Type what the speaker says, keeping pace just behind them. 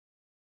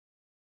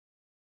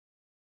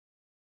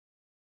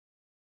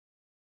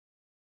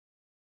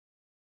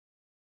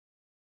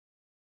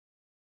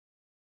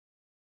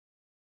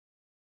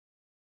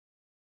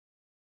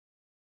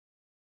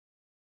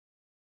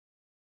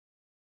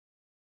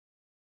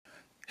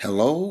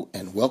Hello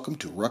and welcome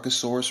to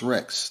Ruckosaurus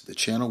Rex, the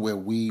channel where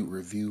we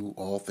review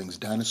all things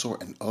dinosaur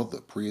and other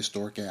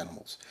prehistoric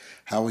animals.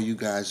 How are you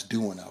guys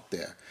doing out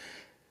there?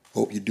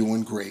 Hope you're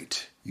doing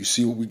great. You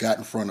see what we got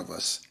in front of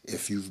us.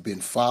 If you've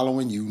been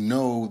following, you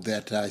know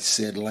that I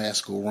said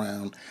last go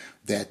round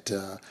that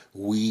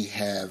we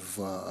have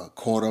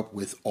caught up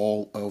with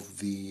all of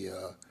the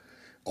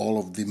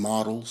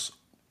models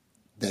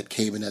that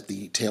came in at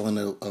the tail end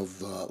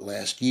of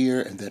last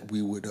year, and that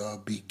we would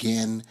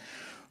begin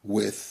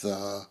with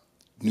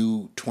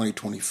new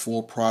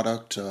 2024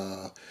 product,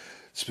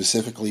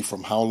 specifically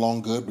from How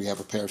Long Good. We have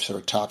a pair of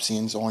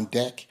ceratopsians on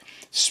deck.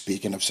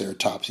 Speaking of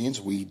ceratopsians,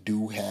 we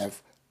do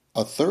have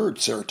a third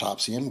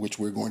ceratopsian, which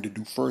we're going to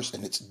do first,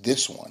 and it's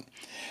this one.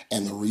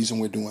 And the reason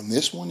we're doing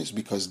this one is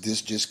because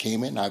this just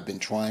came in. I've been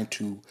trying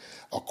to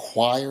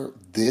acquire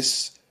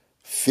this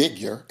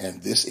figure,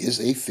 and this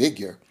is a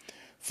figure,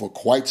 for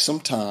quite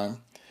some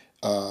time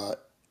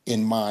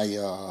in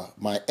my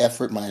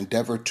my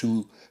endeavor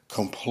to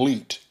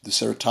complete the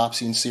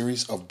Ceratopsian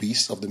series of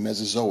Beasts of the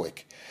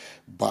Mesozoic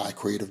by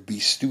Creative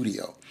Beast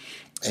Studio.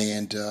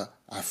 And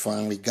I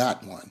finally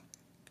got one,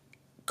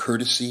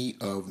 courtesy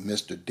of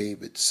Mr.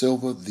 David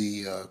Silva,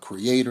 the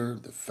creator,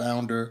 the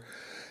founder,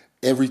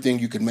 everything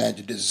you can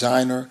imagine,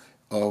 designer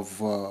of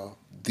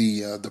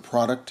the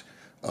product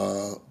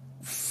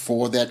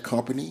for that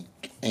company.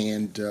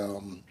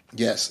 And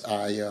yes,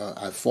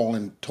 I've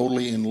fallen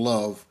totally in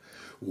love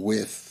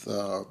with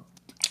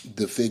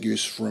the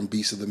figures from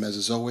Beasts of the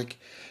Mesozoic,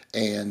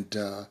 and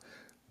the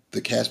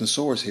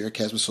Chasmosaurus here,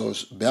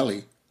 Chasmosaurus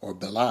belli or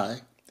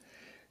belli,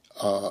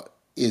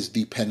 is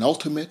the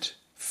penultimate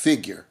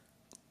figure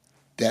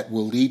that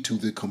will lead to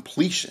the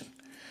completion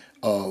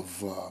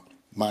of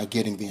my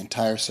getting the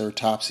entire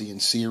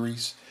Ceratopsian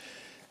series.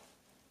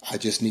 I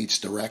just need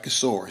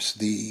Styracosaurus,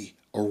 the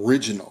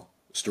original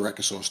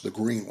Styracosaurus, the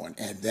green one,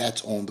 and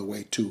that's on the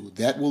way too.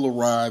 That will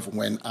arrive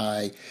when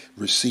I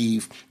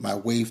receive my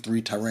Wave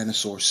 3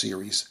 Tyrannosaur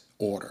series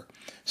order.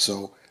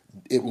 So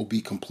it will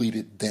be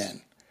completed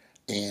then,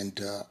 and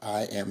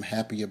I am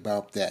happy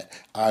about that.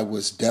 I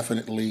was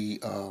definitely,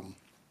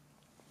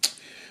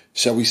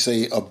 shall we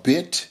say, a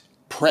bit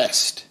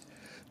pressed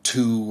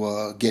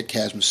to get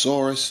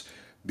Chasmosaurus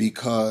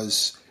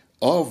because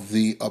of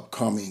the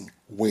upcoming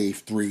Wave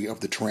 3 of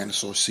the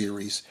Tyrannosaur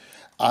series.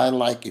 I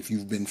like, if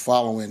you've been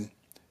following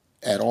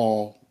at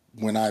all,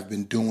 when I've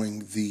been doing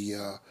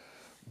the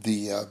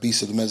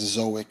Beasts of the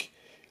Mesozoic,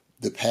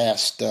 the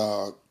past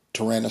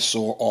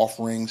Tyrannosaur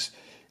offerings,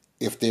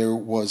 if there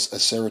was a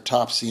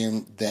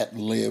Ceratopsian that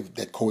lived,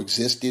 that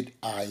coexisted,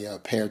 I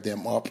paired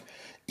them up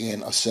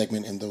in a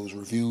segment in those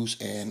reviews,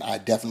 and I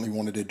definitely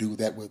wanted to do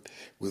that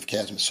with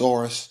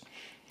Chasmosaurus.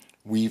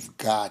 We've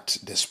got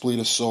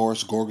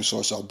Daspletosaurus,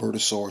 Gorgosaurus,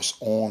 Albertosaurus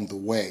on the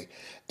way,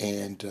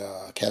 and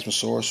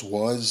Chasmosaurus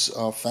was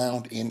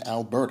found in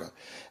Alberta,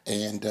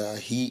 and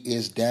he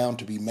is down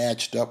to be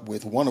matched up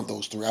with one of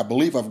those three. I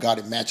believe I've got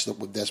him matched up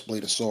with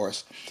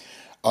Daspletosaurus,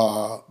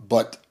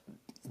 but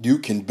you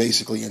can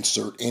basically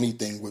insert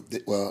anything with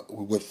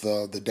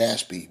the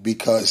Daspy,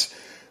 because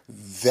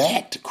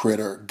that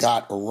critter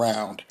got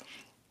around.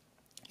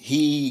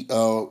 He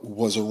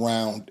was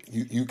around.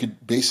 You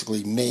could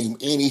basically name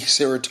any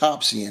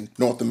Ceratopsian,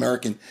 North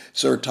American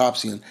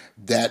Ceratopsian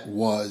that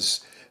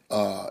was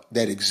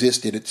that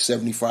existed at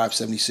 75,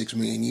 76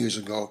 million years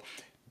ago.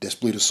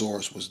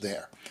 Daspletosaurus was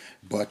there.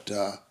 But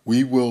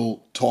we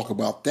will talk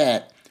about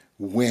that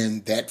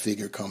when that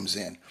figure comes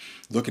in.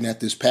 Looking at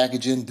this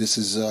packaging, this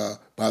is,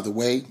 by the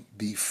way,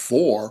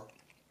 before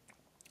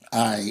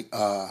I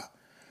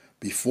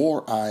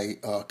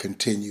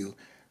continue,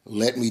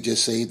 let me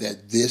just say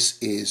that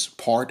this is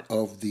part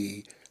of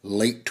the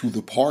Late to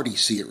the Party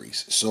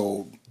series.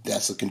 So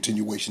that's a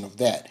continuation of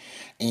that.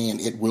 And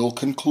it will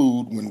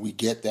conclude when we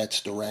get that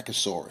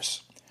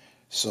Styracosaurus.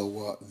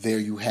 So there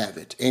you have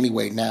it.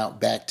 Anyway, now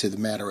back to the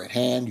matter at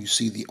hand. You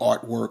see the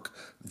artwork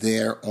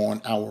there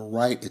on our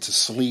right. It's a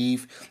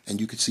sleeve, and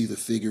you can see the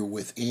figure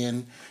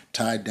within,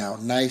 tied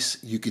down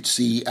nice. You could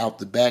see out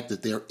the back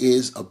that there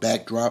is a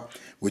backdrop,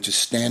 which is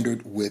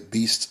standard with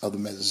Beasts of the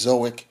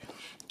Mesozoic.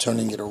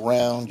 Turning it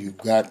around, you've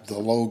got the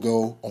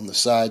logo on the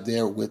side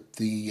there with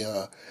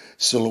the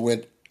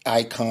silhouette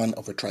icon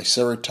of a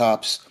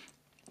Triceratops.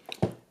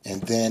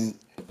 And then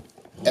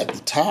at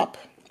the top,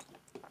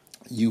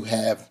 you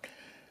have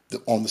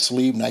on the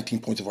sleeve,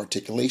 19 points of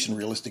articulation,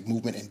 realistic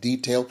movement and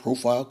detail,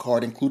 profile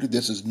card included.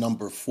 This is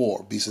number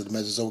 4, Beasts of the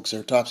Mesozoic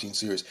Ceratopsian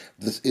series.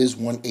 This is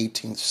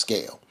 1/18th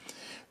scale.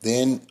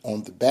 Then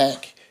on the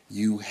back,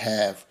 you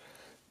have,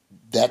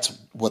 that's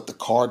what the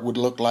card would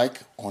look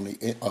like on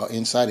the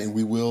inside, and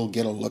we will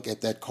get a look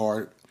at that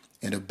card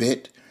in a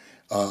bit.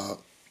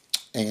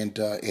 And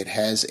it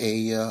has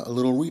a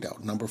little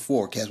readout, number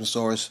 4,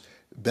 Chasmosaurus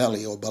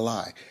belli or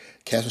belli.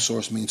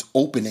 Chasmosaurus means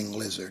opening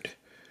lizard.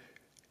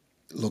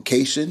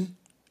 Location,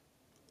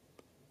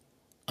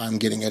 I'm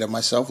getting ahead of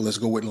myself. Let's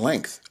go with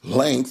length.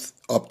 Length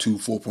up to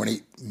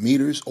 4.8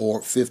 meters or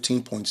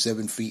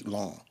 15.7 feet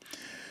long.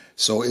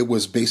 So it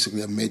was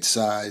basically a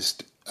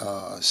mid-sized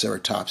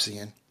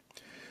ceratopsian.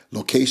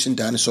 Location,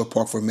 Dinosaur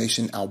Park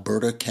Formation,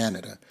 Alberta,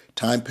 Canada.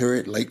 Time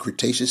period, late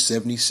Cretaceous,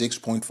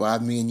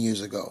 76.5 million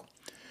years ago.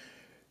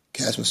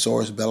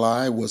 Chasmosaurus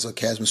belli was a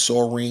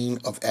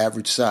chasmosaurine of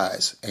average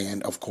size.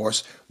 And, of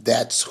course,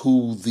 that's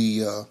who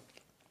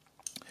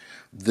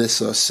this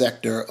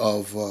sector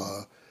of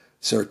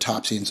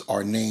ceratopsians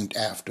are named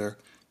after.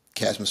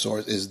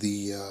 Chasmosaurus is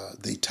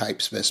the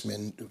type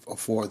specimen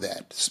for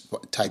that,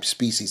 type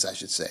species, I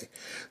should say.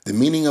 The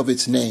meaning of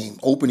its name,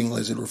 opening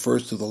lizard,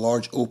 refers to the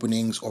large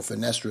openings or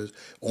fenestras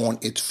on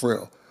its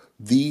frill.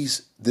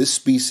 This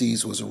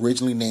species was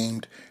originally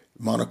named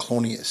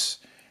monoclonius,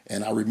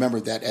 and I remember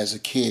that as a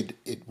kid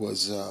it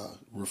was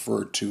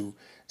referred to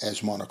as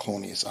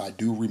monoclonius. I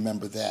do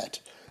remember that.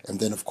 And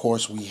then, of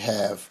course, we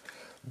have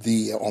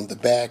on the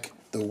back,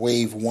 the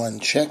Wave 1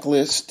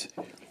 checklist.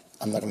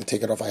 I'm not going to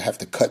take it off. I have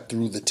to cut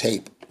through the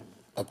tape,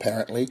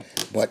 apparently.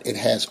 But it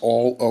has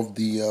all of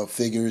the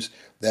figures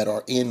that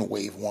are in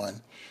Wave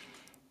 1.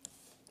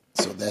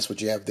 So that's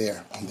what you have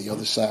there. On the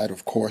other side,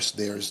 of course,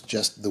 there's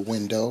just the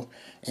window.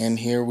 And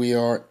here we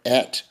are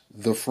at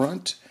the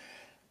front.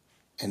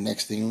 And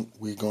next thing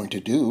we're going to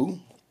do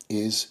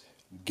is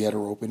get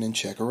her open and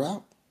check her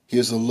out.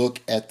 Here's a look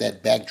at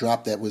that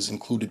backdrop that was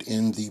included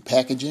in the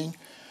packaging.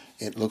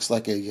 It looks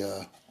like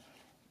a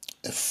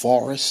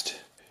forest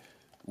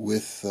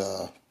with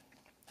I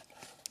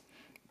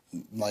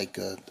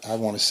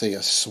want to say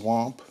a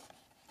swamp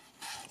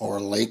or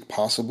a lake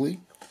possibly,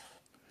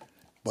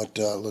 but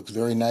looks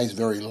very nice,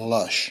 very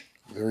lush,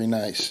 very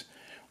nice.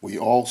 We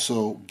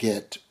also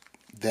get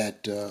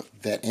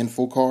that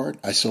info card.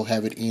 I still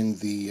have it in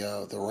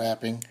the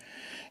wrapping,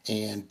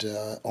 and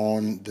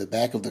on the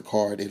back of the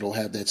card it'll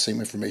have that same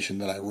information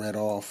that I read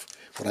off.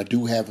 What I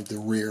do have at the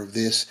rear of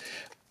this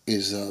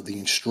is the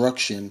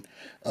instruction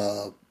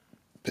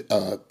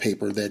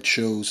paper that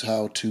shows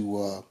how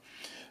to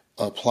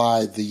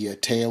apply the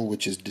tail,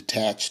 which is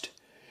detached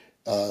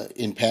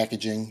in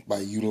packaging by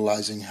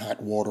utilizing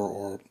hot water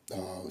or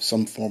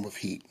some form of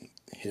heat,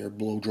 hair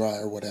blow dry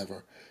or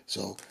whatever.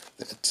 So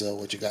that's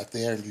what you got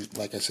there. And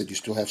like I said, you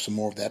still have some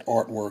more of that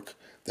artwork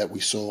that we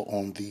saw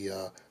on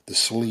the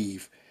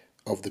sleeve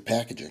of the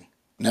packaging.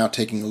 Now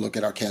taking a look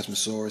at our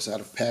Chasmosaurus out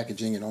of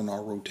packaging and on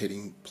our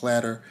rotating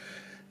platter.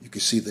 You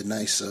can see the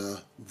nice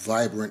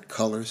vibrant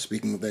colors.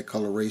 Speaking of that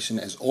coloration,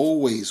 as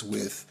always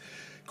with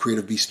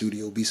Creative Beast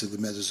Studio, Beasts of the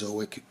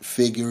Mesozoic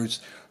figures,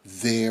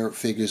 their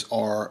figures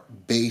are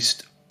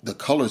based, the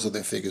colors of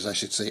their figures, I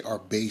should say, are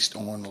based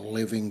on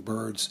living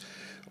birds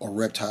or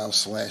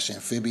reptiles /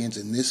 amphibians.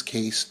 In this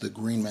case, the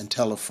green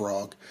mantella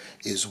frog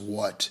is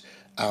what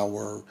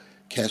our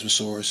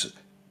Chasmosaurus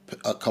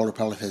color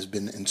palette has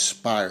been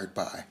inspired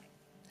by.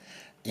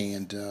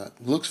 And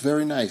looks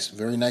very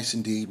nice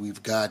indeed.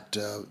 We've got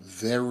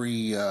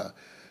very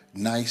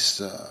nice.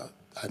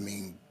 I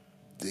mean,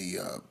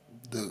 the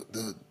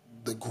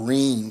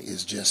green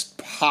is just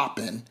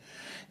popping,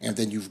 and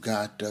then you've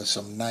got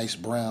some nice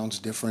browns,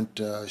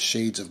 different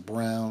shades of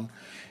brown,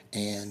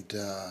 and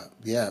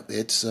yeah,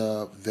 it's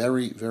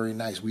very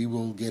nice. We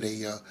will get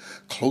a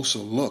closer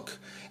look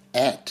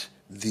at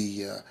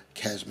the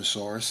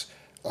Chasmosaurus,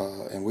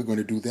 and we're going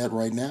to do that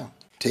right now.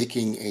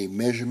 Taking a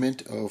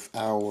measurement of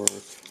our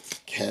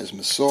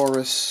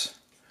Chasmosaurus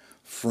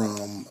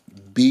from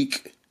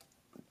beak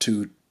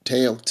to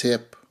tail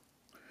tip,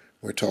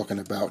 we're talking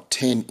about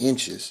 10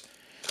 inches.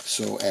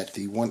 So at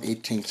the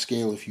 1/18th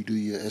scale, if you do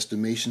your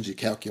estimations, your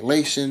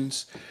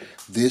calculations,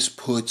 this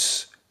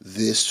puts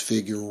this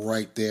figure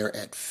right there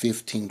at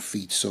 15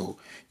 feet. So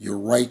you're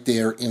right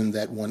there in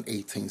that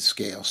 1/18th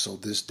scale. So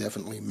this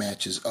definitely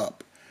matches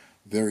up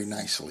very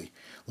nicely.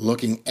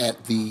 Looking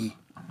at the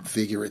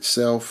figure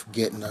itself,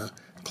 getting a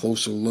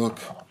closer look,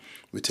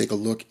 we take a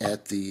look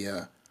at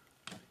the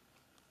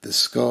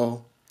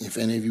skull. If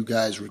any of you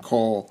guys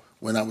recall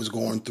when I was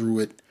going through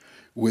it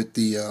with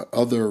the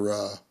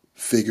other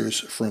figures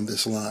from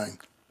this line,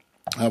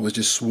 I was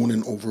just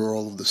swooning over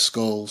all of the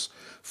skulls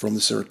from the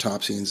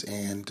ceratopsians,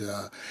 and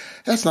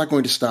that's not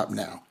going to stop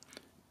now.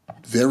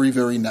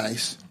 Very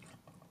nice.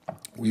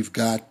 We've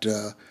got,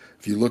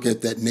 if you look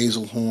at that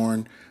nasal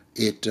horn,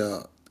 it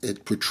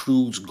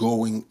protrudes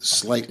going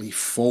slightly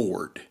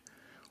forward.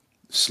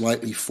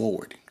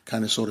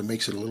 Kind of sort of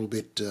makes it a little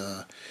bit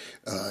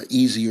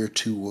easier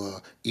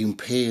to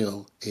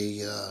impale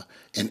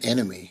an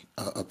enemy,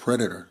 a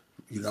predator.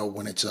 You know,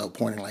 when it's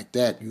pointing like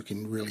that, you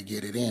can really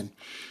get it in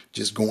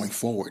just going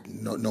forward.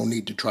 No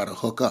need to try to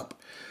hook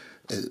up.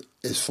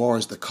 As far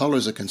as the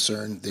colors are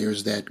concerned,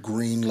 there's that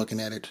green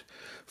looking at it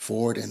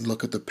forward, and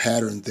look at the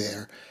pattern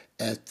there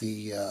at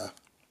the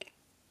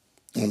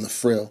on the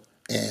frill.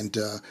 And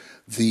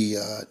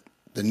the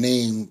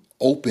name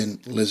open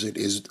lizard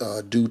is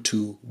due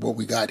to what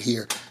we got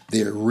here.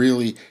 They're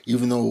really,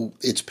 even though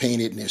it's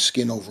painted and there's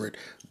skin over it,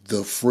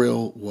 the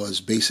frill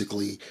was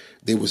basically,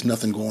 there was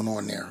nothing going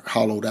on there,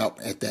 hollowed out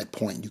at that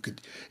point. You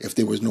could, if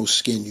there was no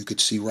skin, you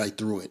could see right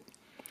through it.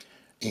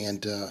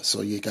 And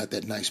so you got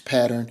that nice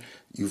pattern.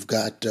 You've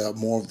got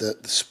more of the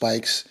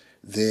spikes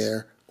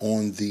there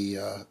on the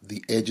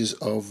edges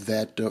of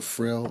that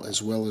frill,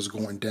 as well as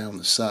going down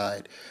the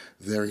side.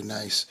 Very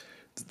nice.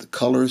 The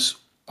colors,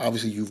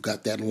 obviously you've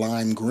got that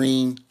lime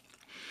green.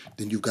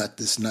 Then you've got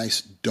this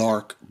nice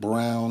dark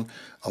brown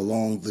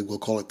along the, we'll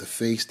call it the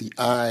face. The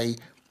eye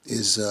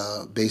is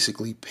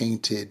basically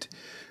painted.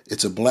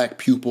 It's a black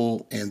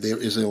pupil, and there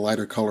is a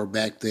lighter color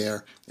back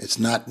there. It's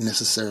not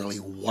necessarily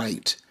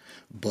white,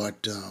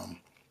 but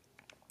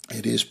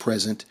it is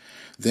present.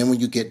 Then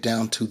when you get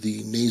down to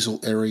the nasal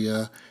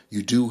area,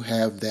 you do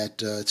have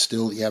that,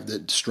 still you have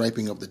the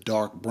striping of the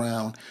dark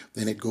brown.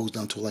 Then it goes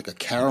down to like a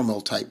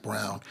caramel type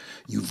brown.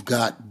 You've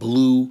got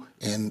blue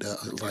and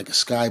like a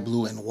sky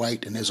blue and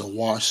white, and there's a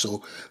wash,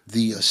 so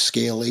the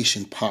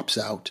scalation pops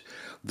out.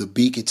 The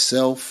beak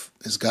itself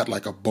has got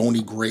like a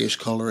bony grayish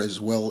color, as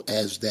well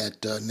as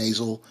that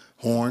nasal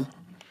horn.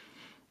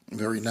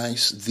 Very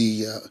nice.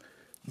 The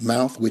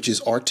mouth, which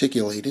is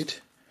articulated.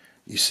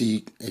 You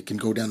see, it can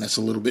go down. That's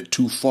a little bit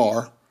too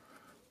far.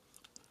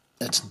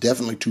 That's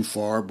definitely too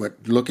far,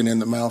 but looking in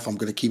the mouth, I'm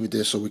going to keep it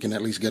there so we can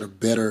at least get a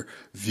better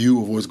view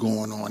of what's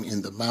going on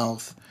in the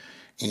mouth.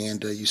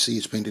 And you see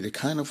it's painted it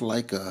kind of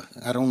like a,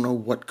 I don't know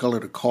what color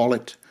to call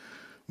it,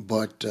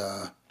 but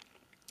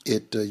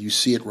you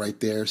see it right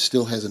there.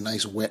 Still has a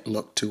nice wet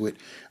look to it.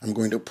 I'm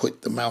going to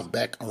put the mouth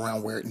back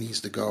around where it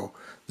needs to go.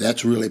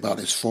 That's really about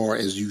as far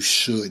as you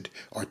should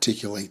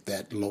articulate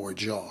that lower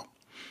jaw.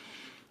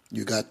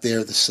 You got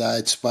there the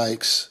side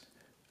spikes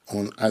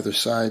on either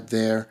side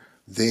there.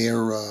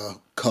 They're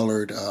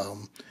colored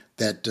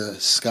that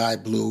sky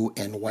blue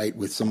and white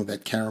with some of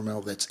that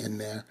caramel that's in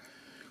there.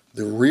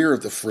 The rear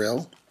of the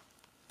frill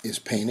is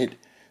painted,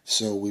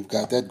 so we've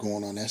got that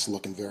going on. That's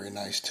looking very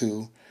nice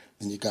too.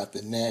 Then you got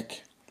the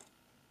neck,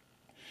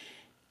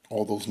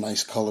 all those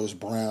nice colors,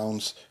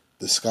 browns,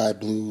 the sky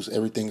blues,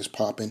 everything is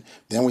popping.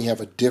 Then we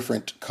have a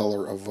different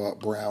color of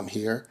brown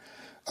here.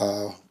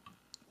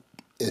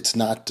 It's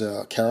not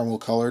caramel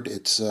colored.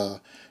 It's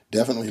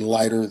definitely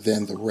lighter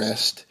than the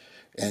rest,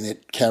 and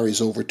it carries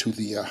over to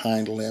the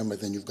hind limb,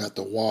 and then you've got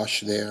the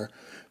wash there.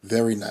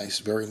 Very nice,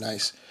 very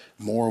nice.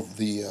 More of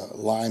the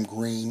lime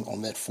green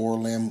on that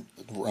forelimb,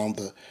 around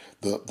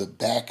the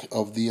back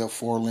of the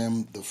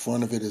forelimb. The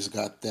front of it has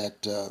got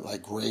that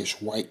like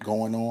grayish white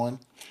going on.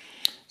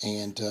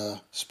 And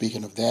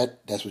speaking of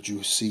that, that's what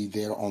you see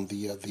there on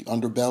the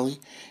underbelly,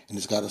 and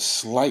it's got a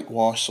slight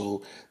wash,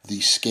 so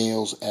the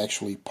scales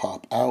actually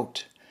pop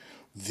out.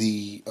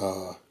 The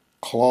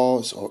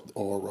claws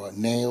or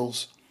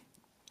nails,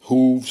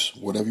 hooves,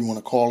 whatever you want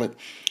to call it,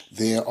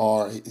 there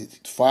are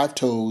 5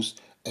 toes,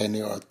 and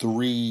there are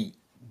 3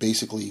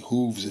 basically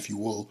hooves, if you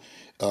will,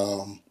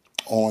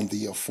 on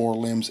the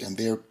forelimbs, and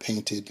they're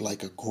painted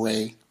like a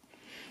gray.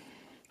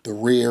 The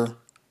rear,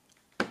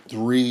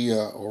 3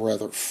 or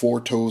rather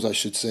 4 toes, I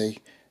should say,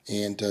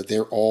 and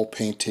they're all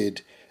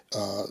painted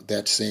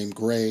that same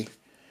gray.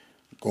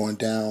 Going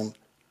down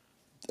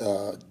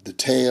the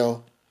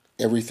tail,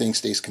 everything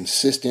stays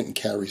consistent and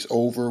carries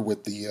over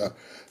with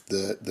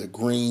the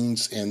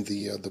greens and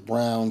the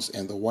browns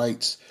and the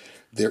whites.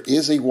 There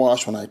is a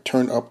wash when I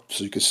turn up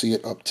so you can see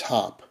it up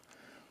top,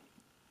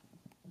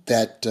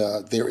 that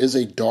there is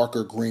a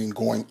darker green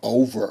going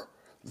over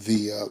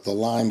the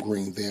lime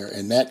green there,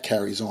 and that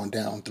carries on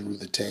down through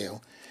the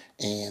tail,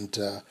 and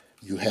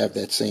you have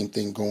that same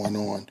thing going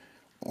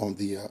on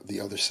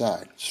the other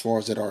side. As far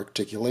as that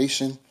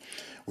articulation,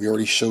 we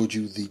already showed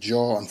you the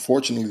jaw.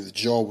 Unfortunately, the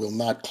jaw will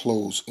not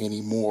close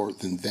any more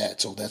than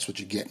that, so that's what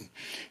you're getting.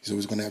 He's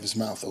always going to have his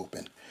mouth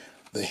open.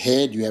 The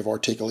head, you have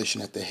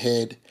articulation at the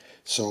head,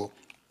 so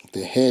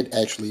the head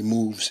actually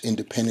moves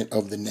independent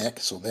of the neck,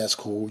 so that's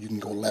cool. You can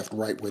go left,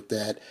 right with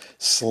that,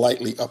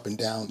 slightly up and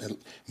down. In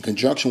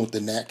conjunction with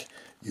the neck,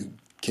 you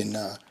can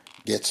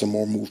get some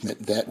more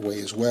movement that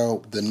way as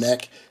well. The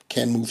neck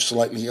can move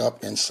slightly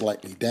up and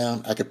slightly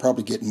down. I could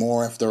probably get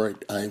more after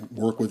I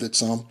work with it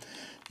some.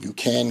 You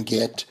can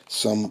get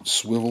some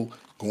swivel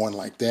going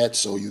like that,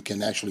 so you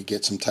can actually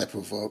get some type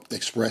of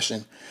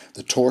expression.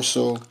 The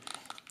torso,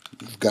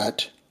 you've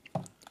got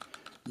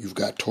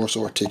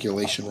torso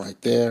articulation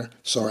right there.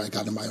 Sorry, I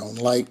got in my own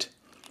light.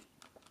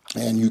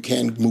 And you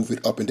can move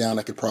it up and down.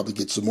 I could probably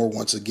get some more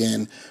once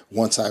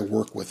I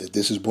work with it.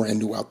 This is brand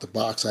new out the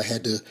box. I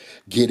had to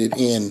get it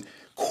in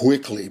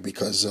quickly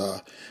because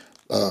the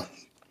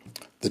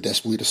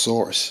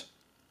Chasmosaurus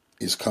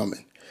is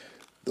coming.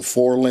 The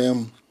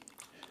forelimb,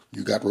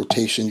 you got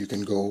rotation. You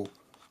can go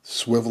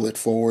swivel it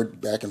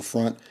forward, back and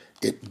front.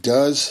 It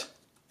does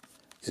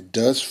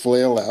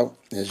flail out,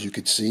 as you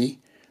could see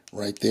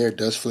right there. It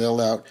does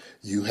flail out.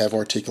 You have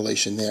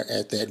articulation there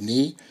at that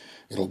knee.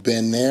 It'll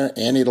bend there,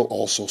 and it'll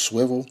also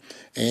swivel.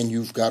 And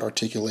you've got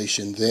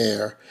articulation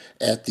there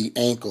at the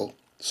ankle.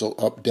 So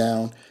up,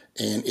 down,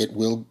 and it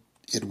will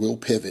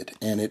pivot,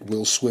 and it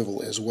will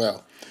swivel as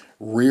well.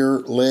 Rear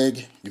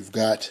leg, you've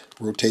got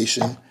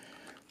rotation.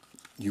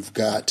 You've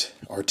got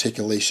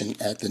articulation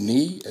at the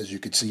knee, as you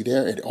can see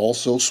there. It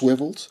also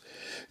swivels.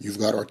 You've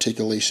got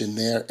articulation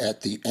there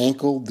at the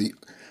ankle, the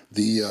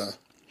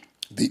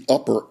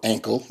upper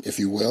ankle, if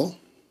you will.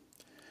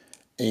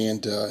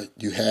 And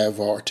you have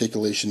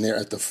articulation there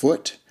at the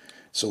foot.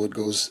 So it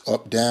goes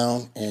up,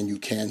 down, and you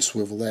can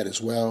swivel that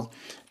as well.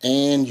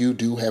 And you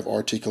do have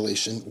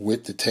articulation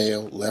with the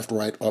tail, left,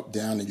 right, up,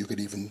 down, and you could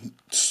even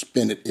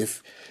spin it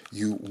if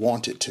you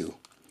wanted to.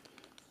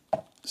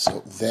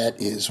 So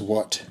that is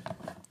what,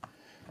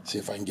 see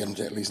if I can get him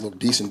to at least look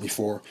decent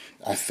before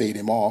I fade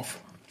him off.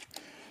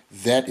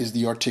 That is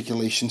the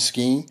articulation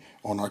scheme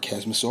on our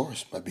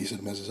Chasmosaurus by beasts of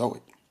the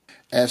Mesozoic.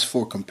 As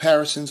for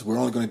comparisons, we're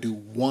only going to do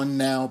one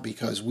now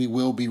because we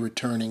will be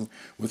returning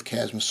with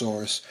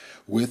Chasmosaurus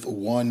with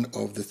one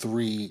of the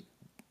three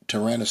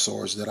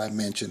Tyrannosaurs that I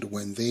mentioned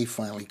when they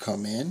finally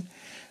come in.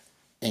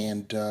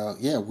 And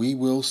yeah, we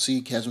will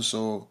see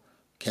Chasmosaurus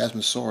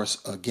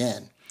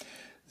again.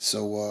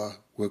 So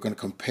we're going to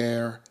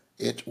compare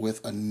it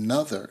with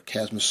another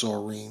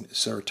Chasmosaurine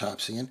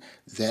ceratopsian,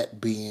 that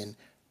being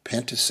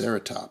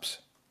Pentaceratops.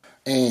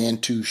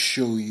 And to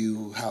show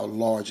you how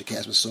large a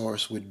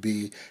Chasmosaurus would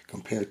be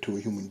compared to a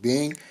human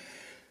being,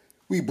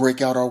 we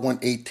break out our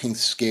 1/18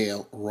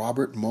 scale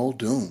Robert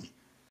Muldoon.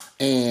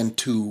 And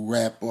to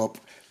wrap up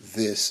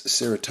this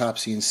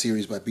ceratopsian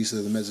series by Beasts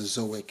of the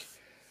Mesozoic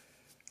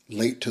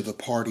late to the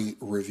party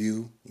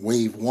review,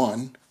 Wave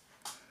 1,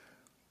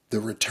 the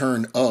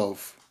return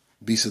of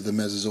Beasts of the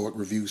Mesozoic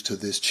reviews to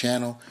this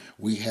channel,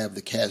 we have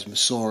the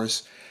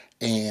Chasmosaurus,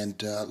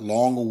 and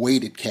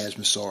long-awaited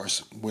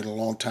Chasmosaurus. Wait a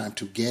long time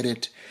to get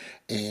it,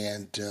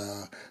 and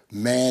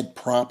mad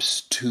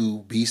props to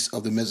Beasts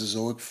of the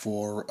Mesozoic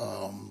for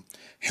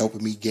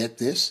helping me get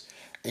this,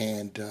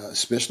 and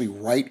especially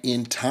right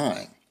in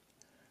time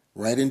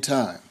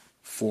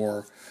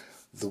for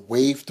the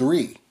Wave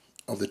 3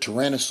 of the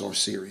Tyrannosaur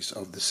series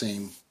of the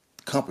same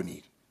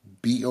company,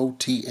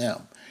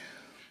 BOTM.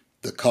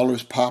 The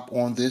colors pop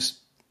on this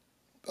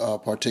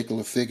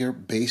particular figure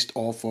based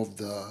off of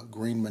the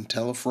green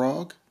mantella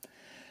frog,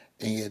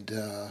 and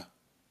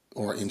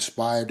or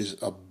inspired is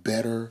a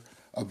better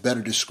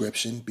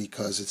description,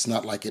 because it's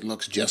not like it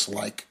looks just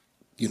like,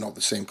 you know,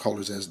 the same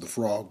colors as the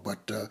frog,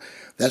 but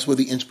that's where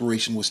the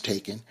inspiration was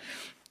taken.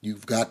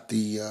 You've got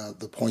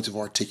the points of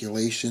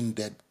articulation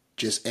that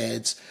just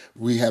adds.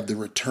 We have the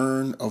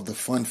return of the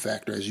fun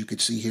factor, as you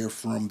could see here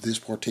from this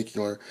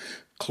particular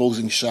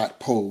closing shot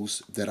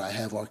pose that I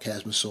have our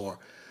Chasmosaur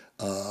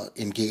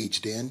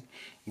engaged in.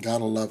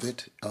 Gotta love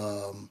it.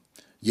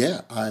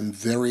 Yeah, I'm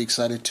very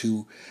excited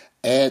to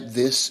add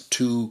this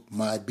to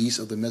my Beasts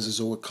of the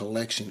Mesozoic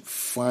collection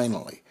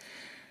finally.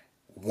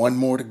 One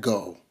more to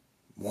go,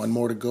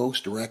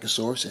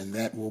 Styracosaurus, and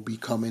that will be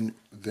coming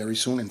very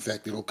soon. In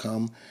fact, it'll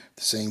come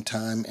the same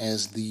time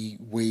as the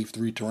Wave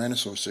 3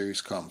 Tyrannosaur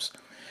series comes.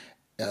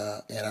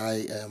 And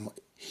I am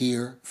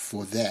here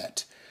for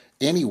that.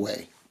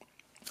 Anyway,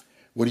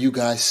 what do you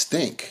guys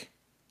think?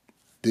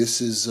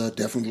 This is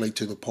definitely late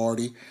to the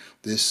party.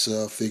 This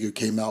figure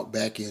came out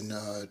back in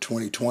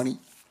 2020,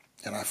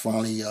 and I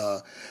finally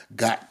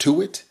got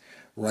to it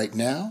right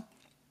now.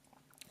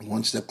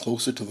 One step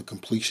closer to the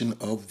completion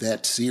of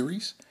that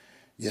series.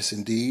 Yes,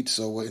 indeed.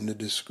 So in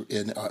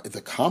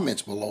the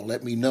comments below,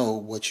 let me know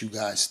what you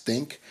guys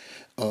think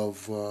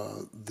of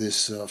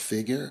this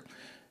figure,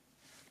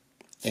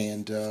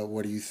 and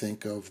what do you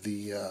think of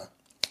the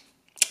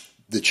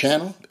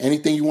channel.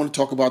 Anything you want to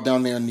talk about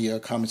down there in the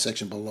comment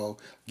section below,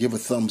 give a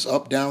thumbs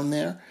up down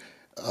there,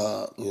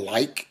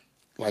 like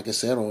I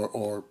said,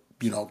 or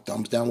you know,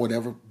 thumbs down,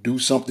 whatever. Do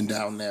something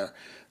down there.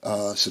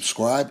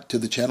 Subscribe to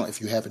the channel if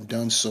you haven't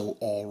done so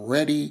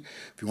already.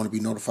 If you want to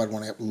be notified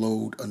when I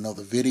upload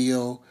another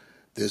video,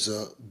 there's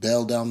a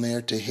bell down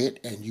there to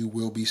hit, and you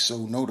will be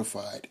so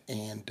notified.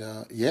 And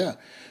yeah,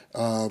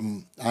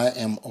 I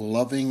am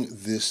loving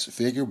this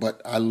figure,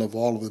 but I love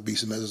all of the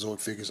Beasts of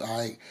Mesozoic figures.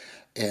 I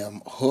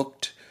am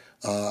hooked.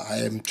 I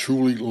am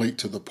truly late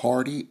to the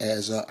party,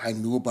 as I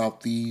knew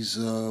about these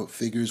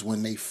figures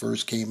when they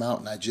first came out,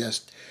 and I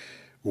just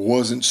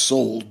wasn't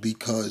sold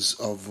because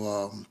of,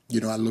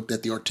 you know, I looked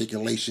at the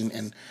articulation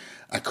and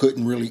I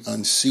couldn't really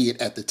unsee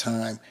it at the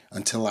time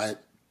until I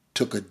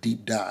took a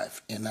deep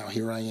dive, and now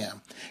here I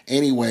am.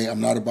 Anyway, I'm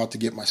not about to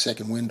get my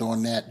second wind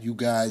on that. You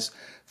guys,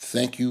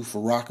 thank you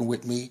for rocking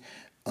with me.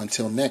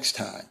 Until next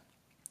time,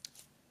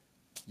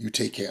 you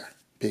take care.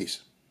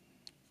 Peace.